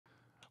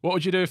What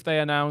would you do if they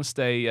announced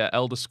a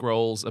Elder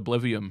Scrolls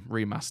Oblivion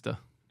remaster?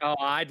 Oh,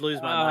 I'd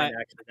lose my mind,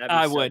 actually.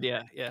 I would,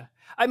 yeah.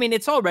 I mean,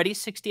 it's already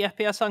 60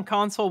 FPS on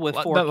console with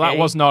 4K. That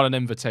was not an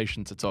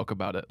invitation to talk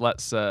about it.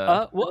 Let's...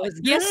 well,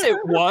 yes, it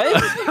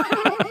was.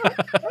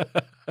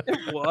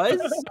 It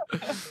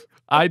was.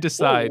 I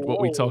decide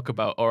what we talk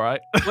about, all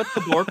right? What's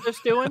the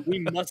Borpus doing? We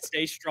must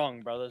stay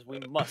strong, brothers. We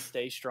must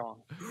stay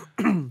strong.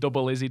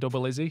 Double Izzy.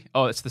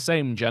 Oh, it's the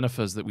same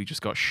Jennifer's that we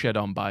just got shit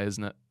on by,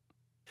 isn't it?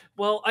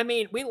 Well, I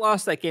mean, we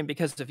lost that game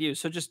because of you,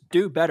 so just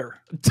do better.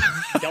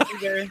 Don't be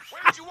very...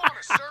 Where would you want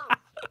us, sir?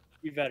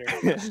 You better.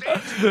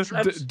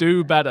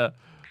 Do better.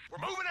 We're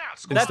moving out.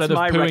 Instead of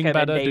pooing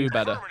better, do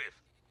better.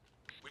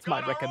 That's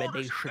my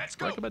recommendation.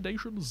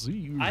 Recommendation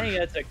Z. I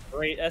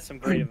think that's some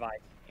great advice,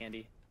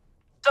 Andy.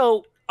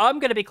 So I'm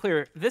gonna be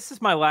clear. This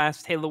is my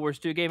last Halo Wars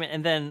 2 game,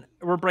 and then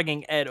we're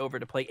bringing Ed over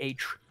to play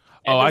H.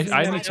 Oh, I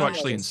need to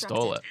actually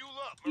install it.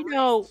 You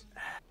know,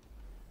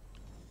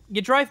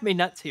 you drive me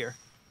nuts here.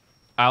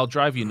 I'll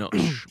drive you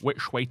nuts.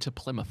 Which way to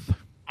Plymouth?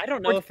 I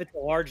don't know if it's a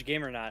large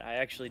game or not. I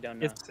actually don't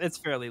know. It's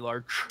fairly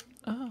large.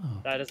 Oh.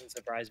 That doesn't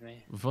surprise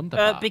me.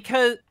 Wunderbar.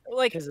 Because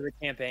of the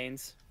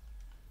campaigns.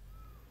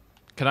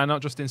 Can I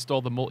not just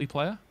install the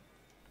multiplayer?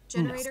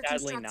 Generator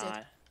Sadly constructed.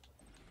 not.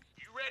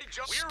 You ready,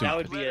 Joe? That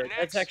would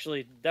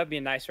be that'd be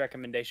a nice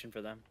recommendation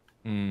for them.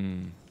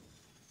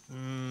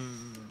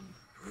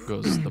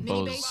 Goes the Mini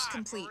buzz. base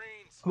complete.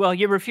 Well,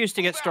 you refuse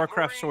to get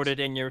StarCraft sorted,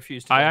 and you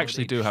refuse to. I download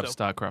actually do H, have so.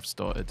 StarCraft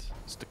sorted.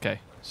 Okay,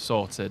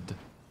 sorted.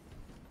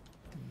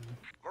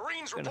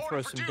 Marines Gonna reporting throw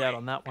for some duty. debt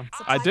on that one.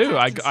 I do.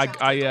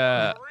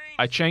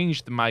 I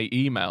changed my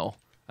email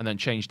and then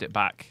changed it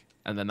back,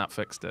 and then that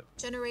fixed it.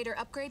 Generator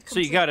upgrade So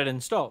complete. you got it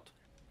installed.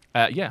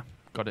 Yeah,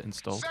 got it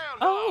installed. Sound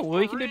Oh, off, well,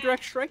 we can do Marines.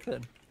 Direct Strike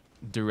then.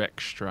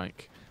 Direct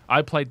Strike.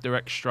 I played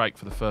Direct Strike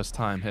for the first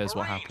time. Here's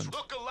what Marines, happened.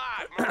 look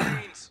alive,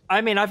 Marines. I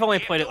mean, I've only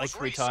Get played it like those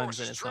 3 times,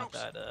 and resources, it's not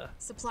troops. that.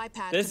 Supply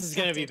pad This is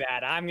gonna be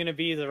constructed. bad. I'm gonna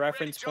be the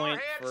reference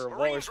point for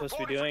what we're supposed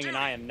to be doing, and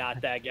I am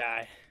not that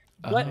guy.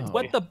 What Oh.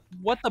 what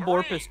the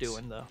Borpus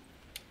doing though?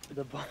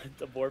 The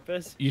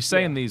Borpus. You're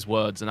saying these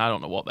words, and I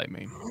don't know what they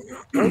mean.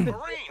 Marines,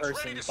 Person,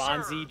 ready to serve.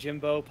 Bonzi,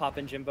 Jimbo,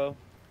 Poppin' Jimbo.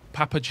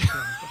 Papa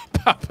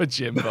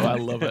Jimbo, I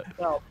love it.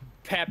 Well,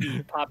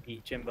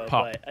 Poppy Jimbo,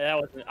 Pop. but that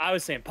wasn't. I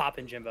was saying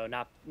Poppin' Jimbo,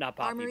 not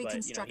Poppy, Armory but he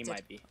constructed.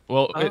 might be.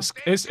 Well, is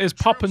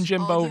Pop and All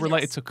Jimbo units.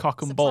 related to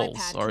cock and Supply balls,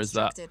 pad or is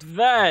that? constructed.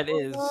 That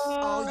is.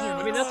 All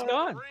I mean, that's units.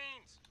 gone.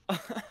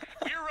 Marines,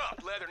 gear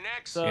up,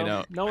 Leathernecks. So You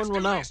know, no one Let's will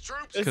do know. this,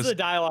 troops. This is a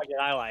dialogue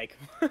that I like.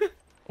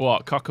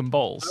 What, cock and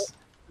balls?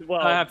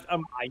 Well,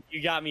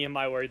 you got me in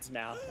my words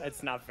now.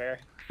 That's not fair.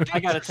 I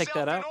gotta Get take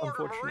that yourself out, in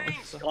order, unfortunately.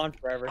 Marines. So. Gone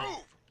forever. Move.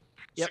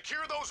 Yep.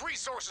 Secure those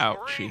resources,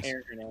 Ouchie. Marines.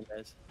 Aaron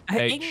Hernandez.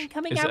 H.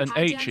 Coming Is out. it an hijack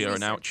H or an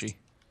research. ouchie?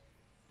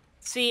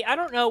 See, I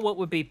don't know what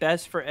would be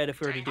best for Ed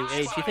if we were to do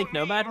H. You think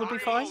Nomad would be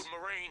fine?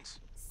 Marines.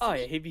 Oh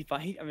yeah, he'd be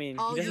fine. I mean,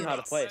 All he doesn't know how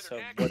to units. play, so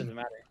what does it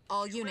matter?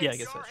 All units. Yeah, I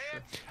guess that's true.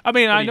 I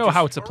mean, I you know just-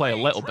 how to play a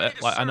little bit.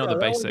 Like, I know the No,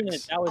 that wasn't-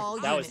 basics. That All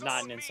was that was units.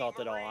 not an insult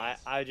at all.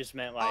 I just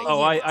meant like.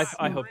 All Oh, units.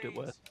 I hoped it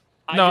was.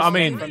 No, just I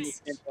meant mean, from the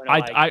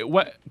standpoint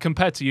of,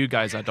 compared to you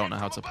guys, I don't know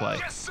how to play.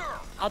 Yes, sir.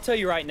 I'll tell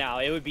you right now,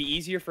 it would be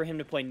easier for him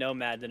to play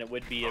Nomad than it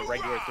would be a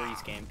regular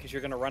threes game because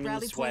you're gonna run into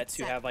Rally point sweats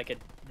who set. have like a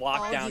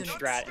lockdown units.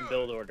 strat and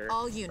build order.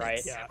 All units.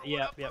 Right?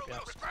 Yep.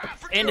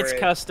 For And it's Whereas-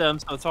 custom,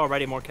 so it's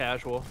already more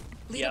casual.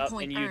 Leader Yep,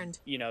 point and earned.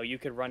 you know you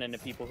could run into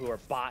people who are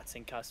bots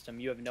in custom.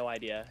 You have no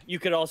idea. You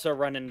could also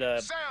run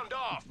into Sound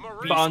off,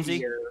 Marines.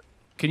 Bonzi.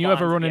 Can you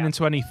ever run yeah.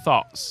 into any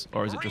thoughts,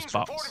 or is it just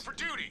Marines reporting bots? for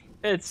duty.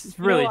 It's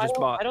really No, just I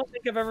bot. don't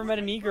think I've ever met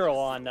an e-girl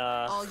on.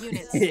 All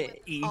units.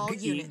 All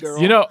units. girl.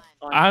 You know,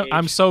 On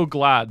I'm page. so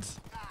glad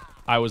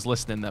I was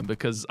listening then,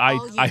 because All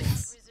I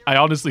units.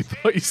 honestly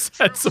thought you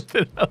said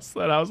something else.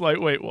 Then I was like,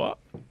 wait, what?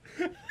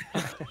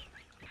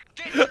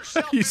 Get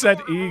yourself You in said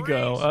order,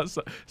 ego. Marines.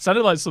 That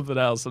sounded like something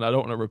else, and I don't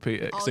want to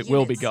repeat it because All it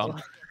will be units.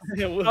 gone.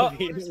 It will Oh,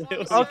 be- it will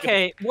be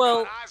Okay,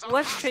 well,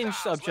 let's change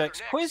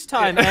subjects. Quiz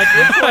time, Ed.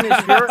 Which one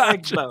is your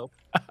Expo?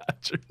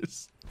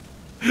 Just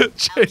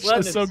change the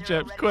Let's-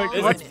 subject quick.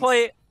 All Let's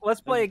units.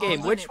 Let's play a All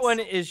game. Which units. one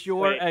is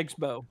your Wait.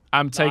 Expo?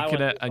 I'm I taking want it,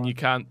 this and one. you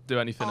can't do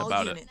anything All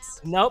about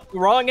units. Nope,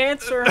 wrong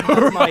answer.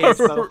 That's my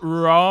Expo. it.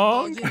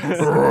 Wrong.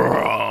 units.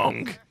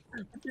 Wrong.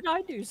 Did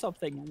I do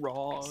something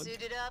wrong?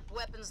 Suited up,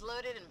 weapons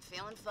loaded, and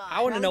feeling fine.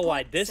 I want to know why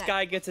Rally point this set.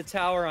 guy gets a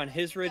tower on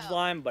his ridge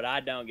line, but I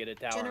don't get a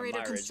tower Generator on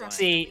my ridge line.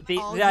 construction. See,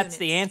 All that's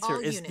the units. answer. All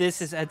Is units.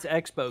 this is Ed's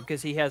Expo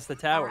because he has the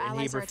tower Our and he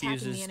allies are attacking the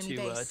refuses enemy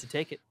to base.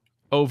 take it.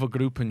 Over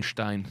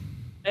Gruppenstein.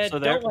 Ed, So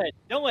there-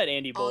 don't let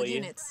Andy All bully you.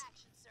 units.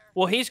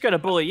 Well, he's gonna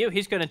bully you.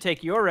 He's gonna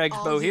take your Expo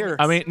All here. units.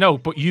 I mean, no,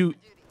 but you.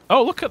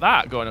 Oh, look at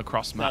that going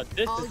across No, map.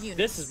 All this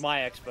units. is my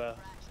expo.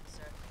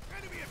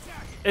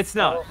 It's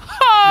not.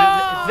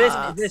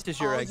 This is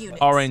your All Expo.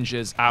 units. Orange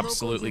is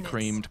absolutely units.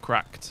 creamed,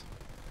 cracked.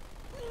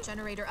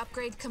 Generator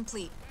upgrade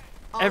complete.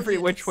 All Every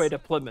units. which way to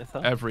Plymouth,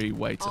 huh? Every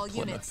way to All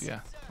Plymouth. units. Yeah,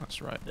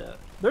 that's right. Yeah.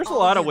 There's a All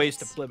lot of ways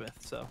to units. Plymouth,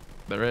 so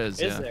There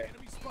is. Is yeah. there?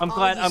 I'm All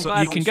glad. I'm units. So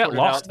glad you we can get sorted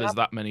lost. out- There's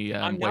that many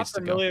I'm not ways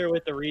to go. familiar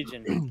with the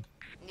region.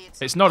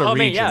 It's not a I mean,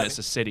 region. yeah. It's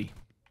a city.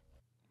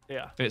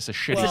 Yeah. It's a It's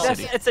shitty a,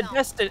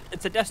 city.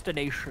 it's a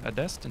destination. A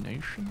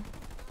destination?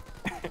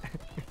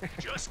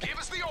 Just give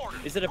us the order.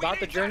 Is it about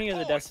the journey or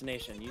the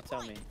destination? You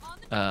tell me.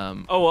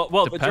 Oh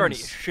well, the journey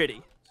is Depends.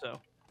 shitty. So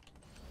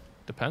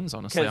Depends,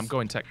 honestly. I'm 'Cause-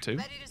 going Tech 2.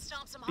 Ready to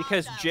stomp some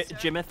because hostiles, sir.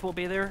 Jimith will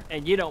be there,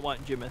 and you don't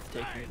want Jimith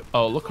taking you to.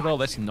 Oh, look at all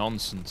this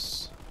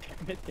nonsense.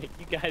 You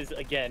guys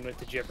again with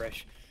the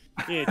gibberish.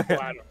 You need to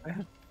flat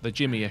 'em. The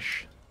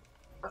Jimmy-ish.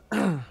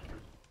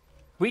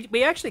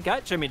 We actually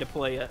got Jimmy to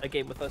play a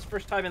game with us.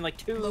 First time in like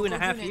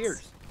 2.5 units.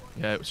 years.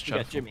 Yeah, it was We got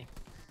cheerful. Jimmy.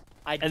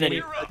 I And then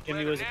didn't know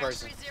Jimmy was a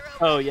person. 30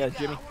 Oh yeah,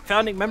 Jimmy.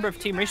 Founding member of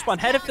Team Respawn,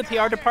 head of the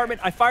PR department.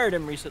 I fired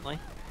him recently.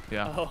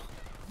 Yeah. Oh.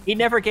 He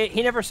never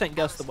sent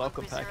Gus the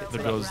welcome packet. The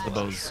goes the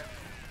buzz.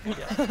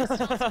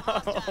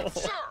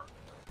 Sir.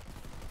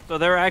 So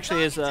there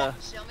actually is I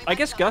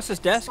guess Gus's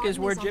desk is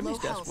Spartan where is on Jimmy's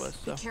low desk health. was.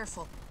 Be So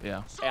careful.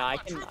 Yeah. Yeah, I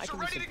can do some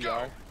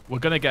PR. We're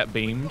gonna get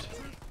beamed.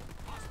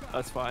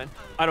 that's fine.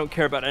 I don't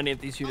care about any of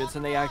these units,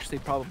 and they actually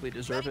probably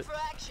deserve Ready it. for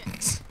action.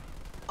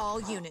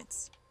 All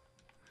units.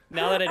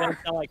 Now that I don't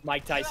sound like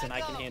Mike Tyson,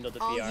 I can handle the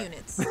All PR.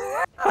 units.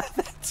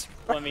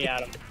 Let me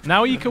at him.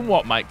 Now you can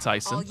what, Mike All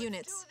Tyson?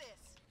 units.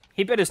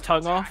 He bit his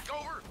tongue off.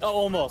 Over. Oh,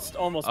 almost bit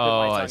Oh, my tongue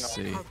I off.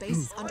 see. Our base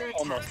is under attack.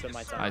 Almost bit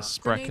my tongue I off.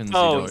 sprechen Sie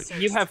Oh, Deutsch.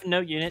 you have no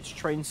units.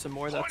 Train some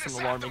more. That's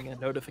an alarming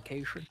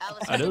notification.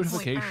 Alice, A Point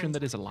notification earned.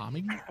 that is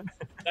alarming?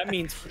 That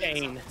means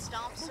pain.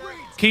 stomp, sir.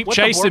 Keep What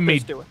the chasing me,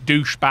 Morpheus doing?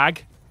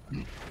 douchebag.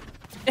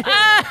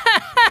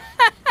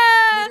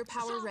 Leader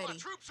power My ready.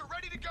 troops are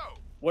ready to go.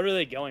 Where are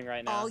they going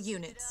right now? All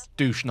units.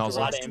 Douche A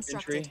nozzle. lot of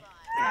Constructed. infantry.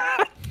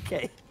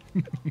 Okay.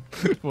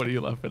 What are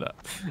you laughing at?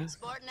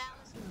 Spartan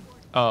Alice.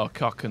 Oh,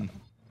 cockin.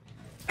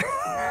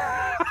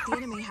 The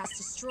enemy has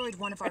destroyed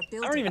one of our I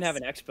buildings. don't even have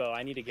an expo.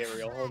 I need to get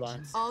real. Hold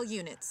on. All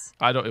units.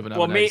 I don't even have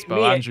Well, an me- expo.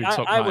 me- Andrew I-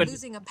 took I mine. would-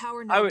 Losing a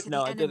power I node would to no,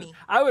 the I enemy. didn't.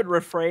 I would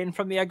refrain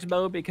from the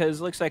Expo because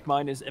it looks like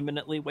mine is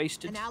imminently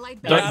wasted. An allied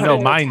Yeah, I base. don't No, know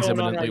what's mine's going on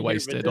imminently right here, but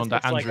wasted this under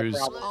looks like a Andrew's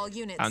problem. All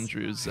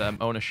units.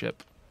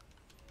 Ownership.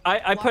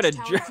 I put a.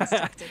 Watchtower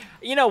constructed.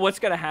 You know what's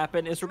gonna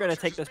happen is we're gonna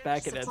take this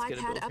back and Ed's Supply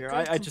gonna pad build here.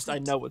 upgrade I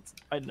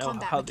complete. know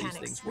Combat how these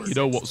mechanics. things work. You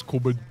know what's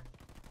coming?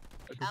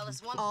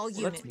 Alice, one. All Well,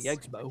 that's units. the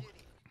Expo.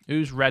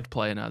 Who's red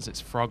playing as?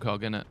 It's Froghog,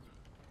 innit?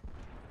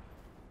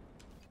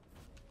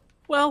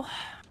 Well,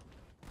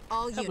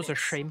 All that units. was a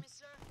shame.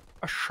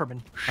 A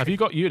Sherman. Have you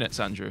got units,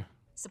 Andrew?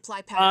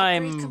 Supply pad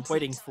upgrade I'm complete.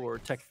 waiting for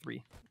Tech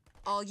 3.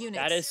 All units.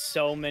 That is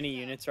so many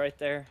units right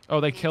there. Oh,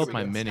 they killed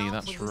my mini, We're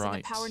that's losing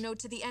right. a power node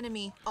to the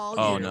enemy. All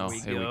Oh units. no, we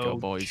here we go, go,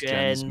 boys. Jen.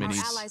 Jen's Our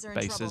minis allies are in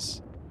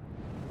bases.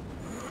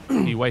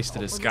 He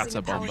wasted his We're losing scatter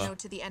a power bomber. node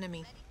to the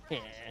enemy.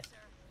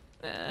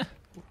 Yeah.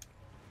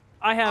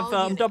 I have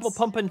All double units.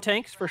 pumping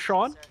tanks for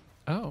Sean.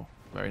 Oh,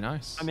 very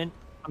nice. I'm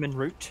in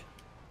route.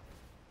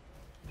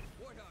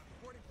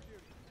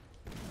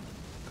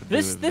 Could do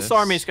This with this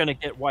army's gonna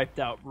get wiped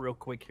out real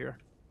quick here.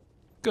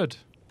 Good.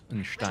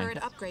 And Turret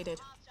Stein. upgraded.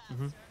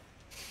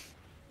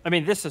 I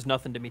mean, this is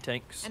nothing to me,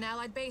 tanks. An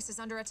allied base is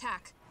under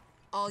attack.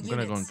 All I'm units.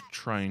 gonna go and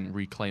try and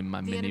reclaim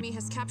my The enemy mini.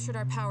 has captured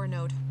our power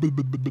node. We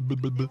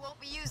won't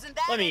be using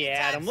that Let me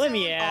anytime at him. Let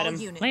me soon. at All him.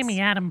 units. Let me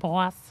at him,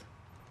 boss.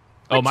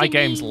 Oh, my you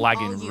game's mean?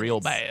 lagging All real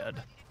units.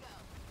 bad.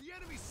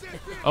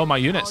 Oh, my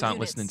units All aren't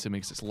units. listening to me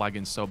because it's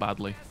lagging so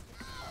badly.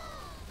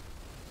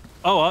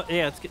 Oh,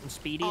 yeah, it's getting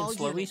speedy and All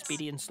slowy, units.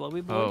 speedy and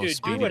slowy, boy. Oh, Dude, do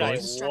speedy what I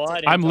boys.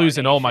 want. I'm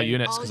losing all my incarnation.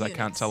 units All because I can't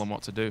units. tell them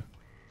what to do.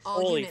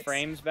 All Holy units.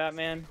 frames,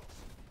 Batman.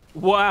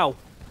 Wow.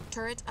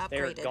 Turret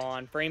They're upgraded.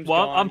 gone. Frames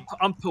Well, gone.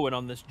 I'm pooing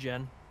on this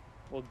gen.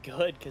 Well,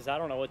 good, because I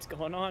don't know what's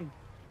going on.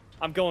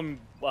 I'm going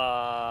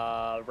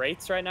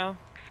rates right now.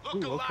 Look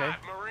Ooh, okay. alive,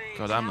 Marines.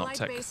 God, I'm not Allied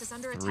tech base is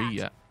under 3 attack.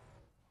 yet.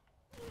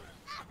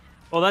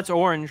 Well, that's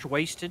orange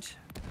wasted.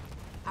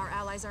 Our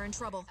allies are in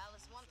trouble.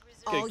 Alice,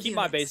 130. All Good, keep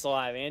my units. base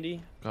alive,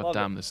 Andy. God Love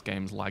damn, it. this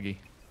game's laggy.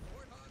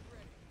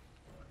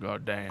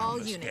 God damn, All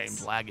this units.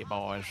 game's laggy,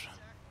 boys.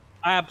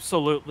 I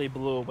absolutely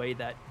blew away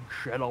that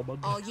gentleman.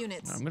 All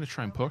units. I'm gonna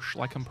try and push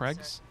like I'm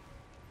pregs.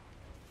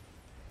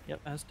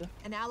 Yep, Asda.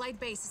 An allied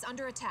base is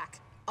under attack.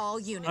 All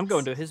units. I'm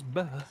going to his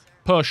birth.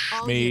 Push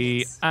All me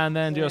units. and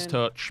then just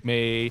Man. touch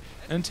me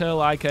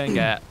until I can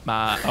get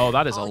my. Oh,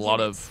 that is a All lot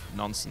units. of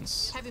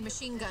nonsense. Heavy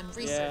machine gun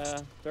researched.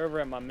 Yeah, they're over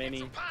at my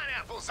mini.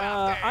 Pineapples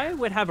out there. I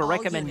would have a All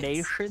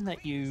recommendation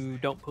that you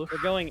don't push. They're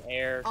going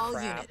air. All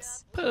crap.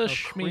 units.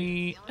 Push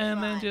me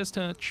and then just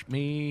touch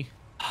me.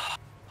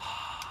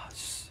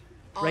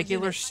 All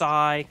Regular units.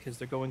 sigh, because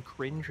they're going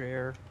cringe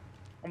air.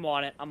 I'm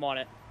on it. I'm on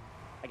it.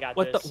 I got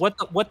What this. the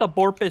what the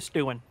Borpus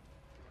doing?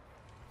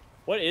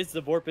 What is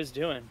the Borpus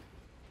doing?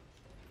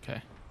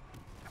 Okay.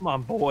 Come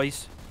on,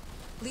 boys.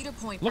 Leader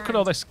point. Look at earned.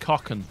 all this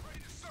cocking.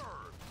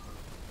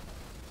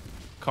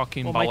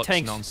 Cocking Well, my bollocks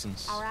tanks-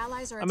 nonsense. Our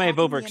allies are I may have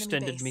attacking the enemy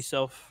overextended base.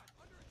 myself.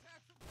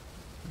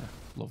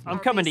 Lovely. I'm Our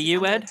coming base to is you,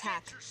 under Ed.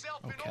 attack.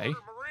 Yourself in Okay. order,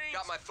 Marines.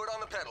 Got my foot on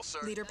the pedal, sir.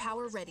 Leader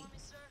power ready.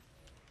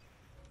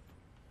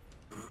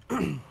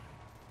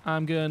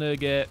 I'm gonna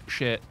get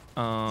shit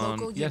on.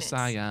 Local Yes, units.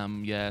 I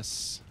am.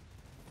 Yes.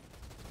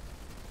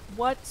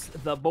 What's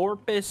the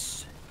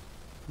Borpus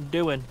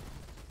doing?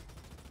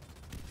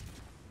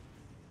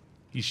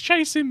 He's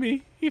chasing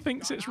me. He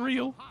thinks it's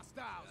real.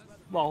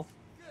 Well,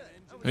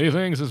 He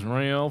thinks it's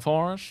real,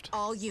 Forrest.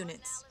 All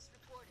units.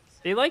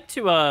 they like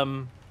to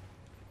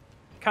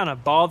kind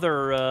of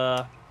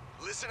bother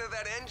Listen to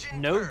that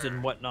engine nodes purr.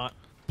 and whatnot.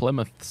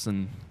 Plymouths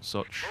and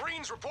such.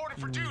 Marines reported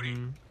for duty.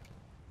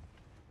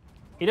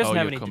 He doesn't Oh,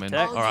 have you're any coming.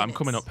 detect. All right, I'm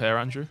coming up here,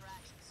 Andrew.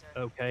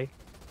 Okay.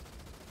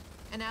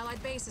 An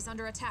allied base is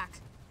under attack.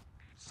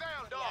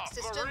 Sound off,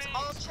 Systems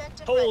all Marines. checked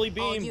and Holy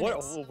ready. beam! What?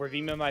 units. Oh, we're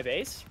beaming my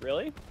base?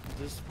 Really? Is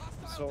this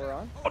what we're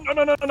on? Oh,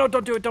 no,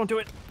 don't do it, don't do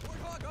it.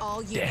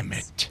 All units. Damn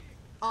it.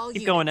 All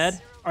Keep units. going,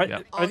 Ed. Are,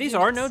 Yep. are All these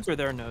our units. nodes or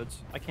their nodes?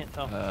 I can't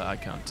tell. I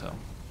can't tell.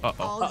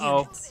 Uh-oh. All Uh-oh.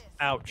 units.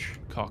 Ouch.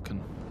 Cocking.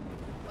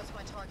 What's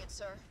my target,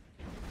 sir?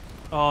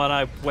 Oh, and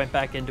I went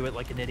back into it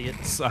like an idiot.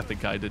 I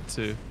think I did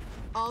too.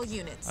 All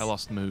units. I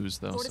lost moves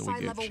though, so we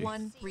Fortify level Gucci.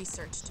 1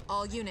 researched.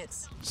 All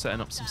units.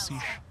 Setting up some siege.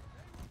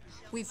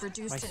 We've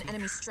reduced My an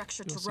enemy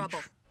structure to siege. rubble.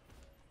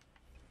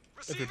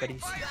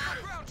 Everybody's.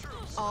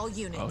 All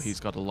units. Oh, he's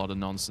got a lot of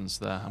nonsense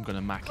there. I'm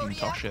gonna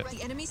Macintosh it.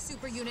 The enemy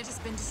super unit has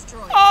been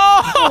destroyed.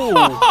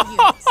 Oh! All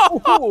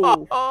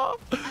units. Oh!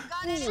 I've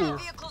got enemy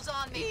vehicles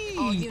on me.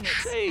 All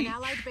units. An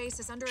allied base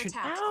is under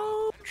attack.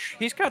 Ouch.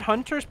 He's got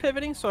hunters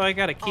pivoting, so I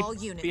gotta keep All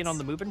units. being on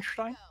the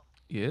Movenstein.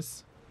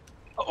 Yes.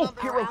 Oh,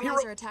 Our hero, allies hero.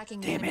 are attacking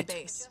the Damn enemy it.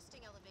 base.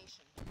 Adjusting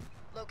elevation.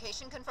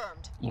 Location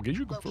confirmed.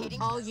 Location confirmed.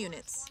 Locating All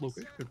units.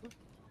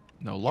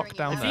 No, lock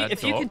down If there.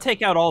 If you Doc. can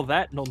take out all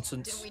that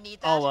nonsense, Do we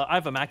need that? I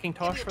have a Give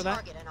Macintosh me a for that.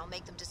 target and I'll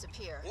make them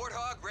disappear.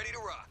 Warthog ready to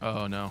rock.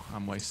 Oh no,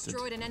 I'm wasted.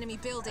 Destroyed an enemy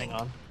building. Hang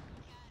on.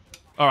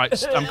 All right,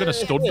 I'm gonna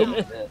stud them.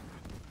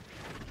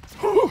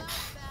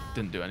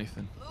 Didn't do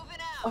anything. Moving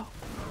out.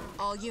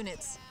 All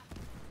units.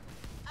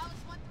 Alice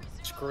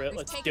 130. Screw it. We've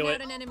Let's taken do out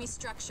it. an enemy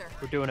structure.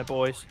 We're doing it,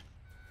 boys.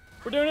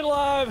 We're doing it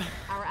live.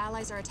 Our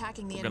allies are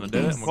attacking the We're enemy gonna do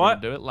it, base. and we're What?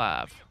 gonna do it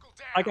live.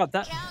 I got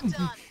that.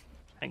 Countdown.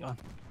 Hang on.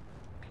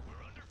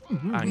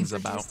 Hangs We've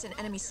about. reduced an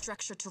enemy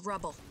structure to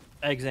rubble.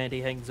 Eggs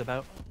Andy hangs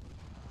about.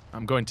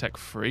 I'm going tech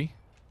free.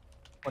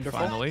 Wonderful.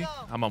 Finally,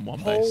 I'm on one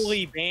base.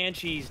 Holy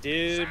banshees,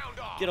 dude.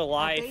 Get a Our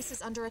life. base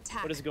is under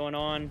attack. What is going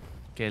on?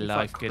 Get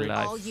life, get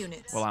life. All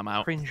units. Well, I'm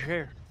out. Cringe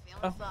share.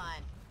 Feeling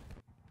fine.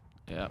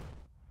 Yeah.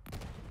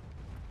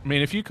 I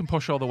mean, if you can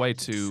push all the way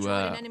to. Destroyed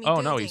an enemy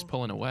Oh no, he's building.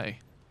 pulling away.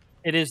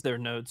 It is their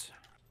nodes,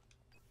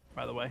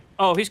 by the way.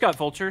 Oh, he's got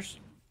vultures.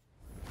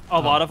 A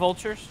lot of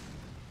vultures.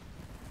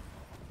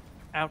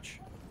 Ouch.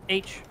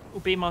 H. Ooh,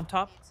 beam on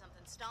top. Need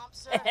something stomp,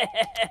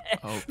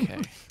 sir.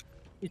 Okay.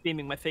 He's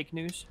beaming my fake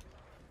news.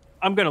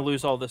 I'm gonna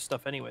lose all this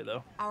stuff anyway,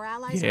 though. Our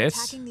allies are Yes.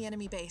 attacking the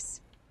enemy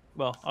base.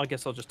 Well, I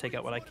guess I'll just take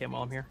out what I can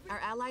while I'm here. Our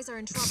allies are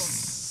in trouble.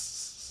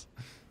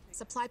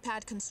 Supply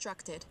pad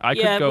constructed. I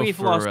Yeah, could go we've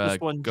for lost this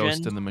one, Ghost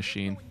Jen. in the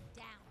Machine.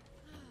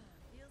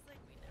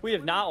 We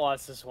have not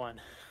lost this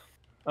one.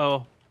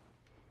 Oh,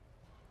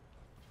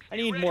 I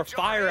need more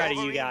fire out of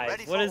you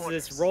guys. What is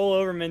this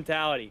rollover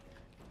mentality?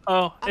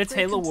 oh, it's Upgrade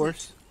Halo complete.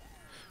 Wars.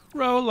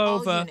 Roll All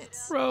over.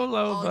 units. Roll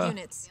All over.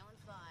 units. Feeling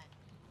fine.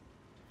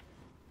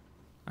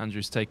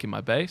 Andrew's taking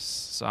my base,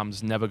 so I'm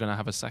just never gonna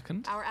have a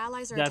second. Our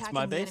allies are That's attacking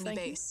my the base, enemy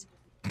thank you.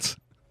 base.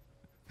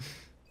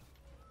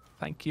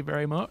 Thank you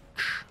very much.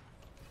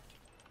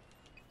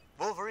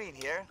 Wolverine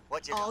here.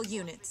 What you All got?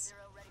 units.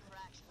 Zero ready for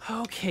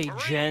action. Okay,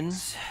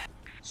 gens.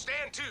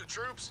 Stand to,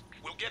 troops.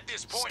 We'll get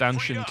this point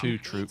Stanchion freed up. 2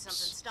 Need something troops.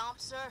 stomp,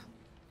 sir.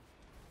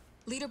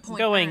 Leader point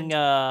Going,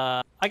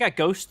 earned. I got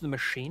Ghost in the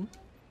Machine.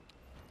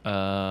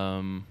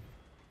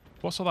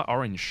 What's all that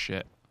orange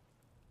shit?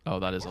 Oh,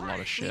 that is a lot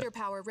of shit. Leader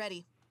power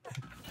ready.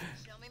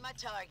 Show me my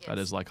targets. That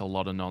is like a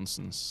lot of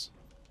nonsense.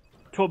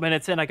 12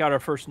 minutes in, I got our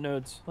first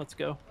nodes. Let's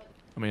go.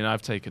 I mean,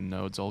 I've taken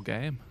nodes all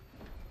game.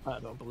 I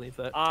don't believe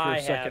that. for I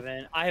a second.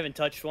 haven't. I haven't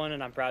touched one,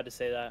 and I'm proud to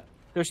say that.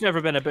 There's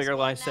never been a bigger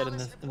lie said in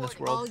this All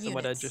world than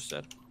what Ed units. just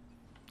said.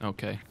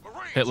 Okay.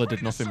 Marines Hitler ready did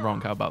to nothing serve.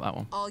 wrong. How about that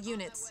one? All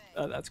units.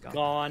 Oh, that's gone.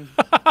 Gone.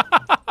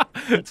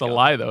 It's a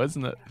lie, though,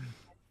 isn't it?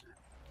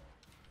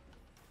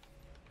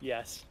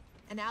 Yes.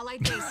 An allied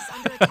base is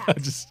under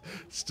attack.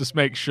 just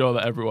make sure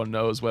that everyone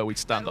knows where we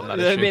stand on that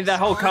I issue. mean, that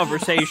whole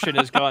conversation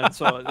is gone,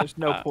 so there's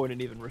no point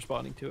in even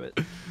responding to it.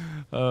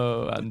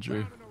 Oh,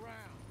 Andrew.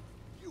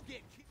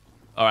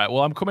 All right,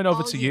 well, I'm coming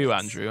over All to you,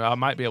 units. Andrew. I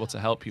might be able to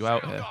help you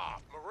out Sound here,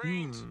 off,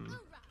 Marines.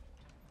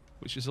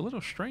 which is a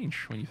little strange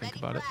when you think Ready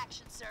about for it.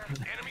 action, sir.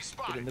 Enemy Get in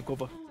spotted. the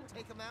Gova.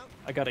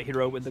 I got a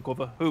hero in the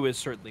Gova, who is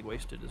certainly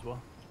wasted as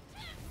well.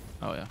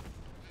 Oh, yeah.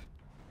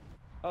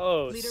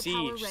 Oh, Leader power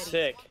siege. ready.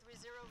 Sick.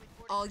 130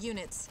 reporting. All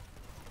units.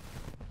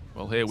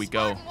 Well, here we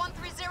go. Spartan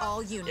 130.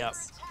 All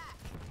units.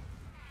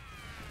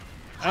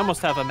 I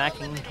almost have a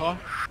Macintosh.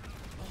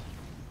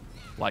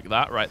 Like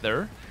that right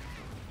there.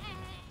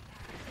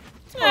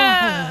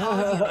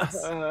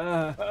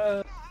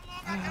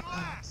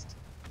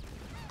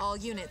 All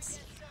units.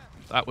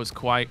 That was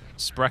quite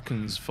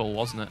Sprecken's full,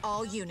 wasn't it?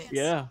 All units.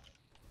 Yeah.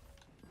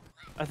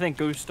 I think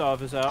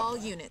Gustav is out. All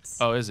units.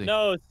 Oh, is he?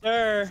 No,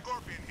 sir.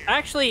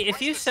 Actually,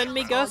 if you send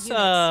me, Gus, units.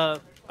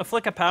 a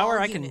flick of power,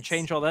 All I can units.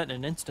 change all that in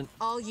an instant.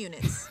 All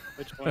units.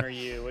 Which one are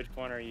you? Which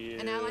one are you?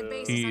 An allied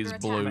base is He under is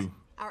attack. blue.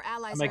 Our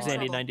allies I'm are in Xandy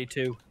trouble.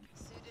 92. Suited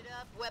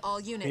up, All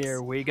units.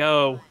 Here we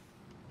go.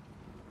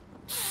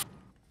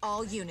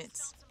 All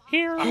units.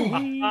 Here we go. We're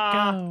losing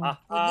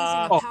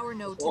a power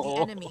node to the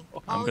enemy.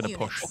 I'm All gonna units.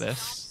 push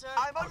this.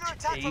 I'm under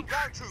attack from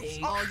ground troops.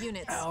 All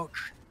units.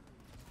 Ouch.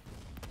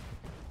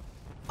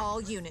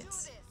 All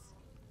units.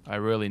 I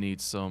really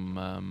need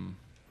some.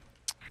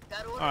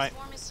 Got orders Alright.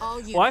 for me, sir? All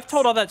units. Well, I've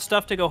told all that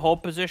stuff to go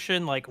hold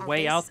position, like Our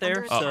way base out there,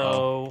 under attack.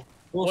 so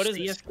we'll What does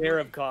see the if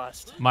scarab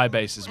cost? My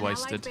base is An allied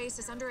wasted. base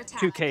is under attack.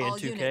 2K and All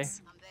 2K.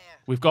 units. I'm there.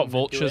 We've got do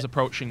vultures it.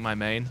 approaching my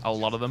main. A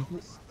lot of them.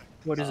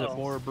 what is it, Uh-oh.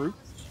 more brutes?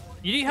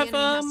 You The have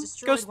enemy has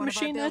destroyed ghost one of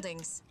our machine head?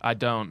 buildings. I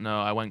don't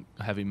know. I went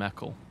heavy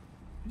metal.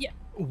 Yeah.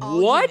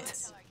 All What?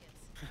 units.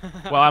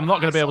 Well, I'm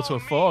not going to be able to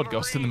afford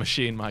Ghost in the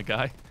Machine, my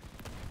guy.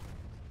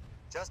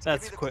 Just to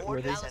That's give you the quite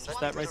worthy. coordinates and Is what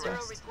that to right there?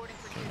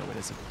 direct. No, it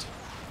isn't.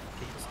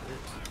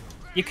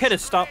 You could have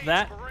stopped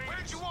that,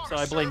 Where'd you so order,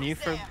 I blame sir? you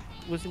for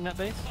losing that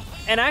base.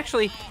 And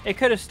actually, it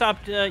could have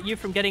stopped you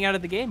from getting out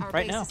of the game Our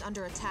right base now. is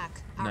under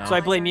attack. No. Our So I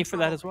allies blame are you in for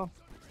that trouble. as well.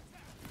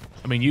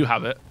 I mean, you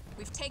have it.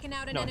 We've taken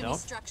out an No, I enemy don't.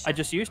 structure. I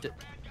just used it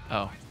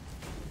Oh.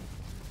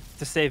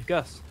 to save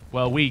Gus.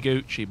 Well, we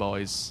Gucci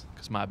boys,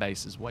 because my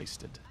base is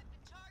wasted.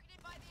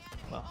 Targeted by the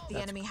enemy. Well, The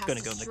that's enemy has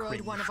gonna go in the destroyed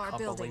cringe one of our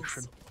compilation.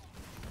 buildings.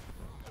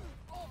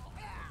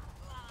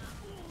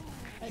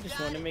 I just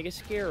want to make a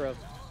scarab.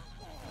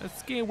 A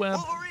ski web.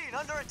 Wolverine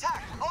under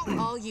attack. Over.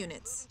 All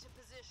units. To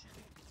position.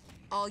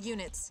 All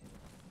units.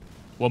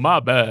 Well,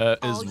 my bet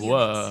All is units.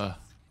 what?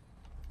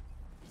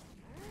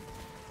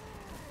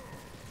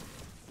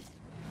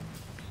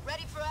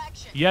 Ready for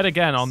action. Yet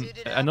again, on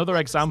Suited up, another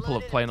weapons example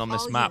of loaded, playing on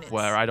this All map units.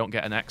 where I don't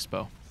get an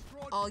expo.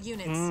 All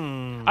units.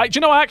 Hmm. Do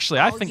you know, actually,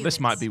 I All think this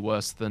might units. be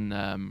worse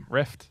than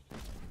Rift.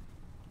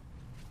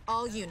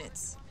 All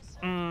units.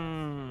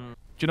 Mm.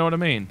 Do you know what I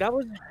mean? That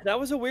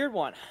was a weird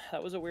one.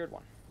 That was a weird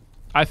one.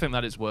 I think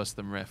that is worse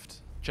than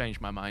Rift.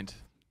 Changed my mind.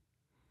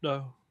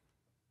 No.